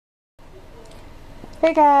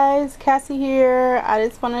Hey guys, Cassie here. I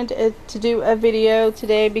just wanted to do a video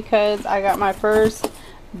today because I got my first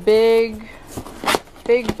big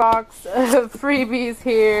box of freebies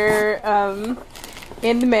here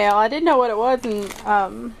in the mail. I didn't know what it was,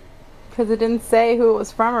 and because it didn't say who it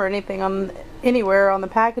was from or anything anywhere on the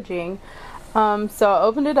packaging. So I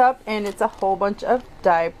opened it up and it's a whole bunch of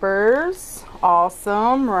diapers.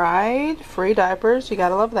 Awesome, right? Free diapers, you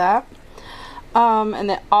gotta love that. And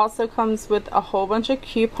it also comes with a whole bunch of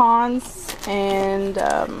coupons and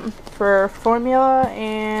for formula,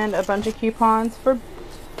 and a bunch of coupons for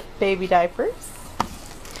baby diapers.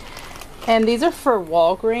 And these are for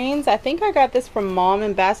Walgreens. I think I got this from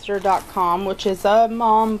momambassador.com, which is a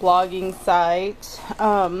mom blogging site.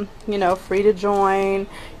 You know, free to join.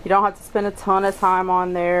 You don't have to spend a ton of time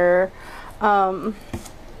on there.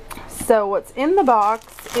 So what's in the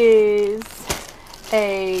box is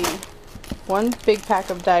one big pack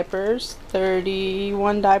of diapers,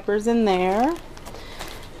 31 diapers in there,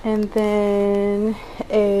 and then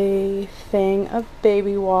a thing of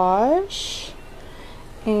baby wash,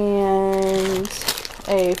 and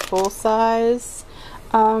a full-size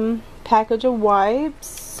package of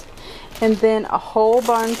wipes, and then a whole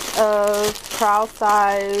bunch of trial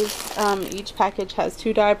size. Each package has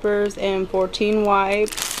 2 diapers and 14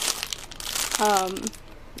 wipes. A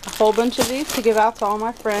whole bunch of these to give out to all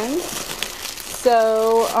my friends.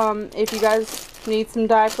 So if you guys need some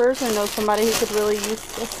diapers and know somebody who could really use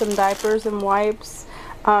some diapers and wipes,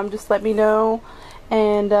 just let me know,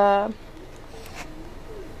 and I'll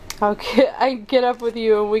get up with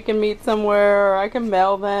you and we can meet somewhere, or I can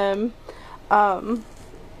mail them.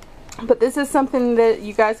 But this is something that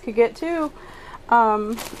you guys could get too.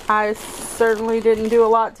 I certainly didn't do a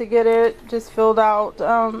lot to get it, just filled out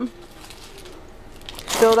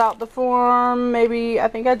the form. Maybe, I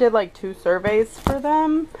think I did like 2 surveys for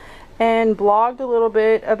them, and blogged a little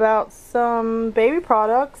bit about some baby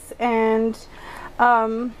products, and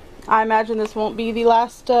I imagine this won't be the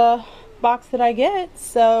last box that I get.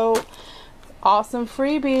 So awesome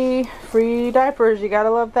freebie, free diapers, you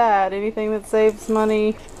gotta love that. Anything that saves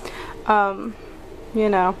money, you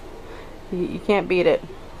know, you can't beat it.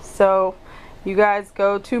 So you guys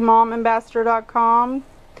go to momambassador.com,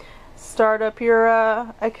 start up your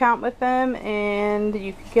account with them, and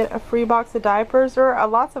you can get a free box of diapers or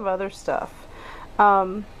lots of other stuff.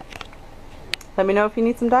 Let me know if you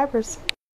need some diapers.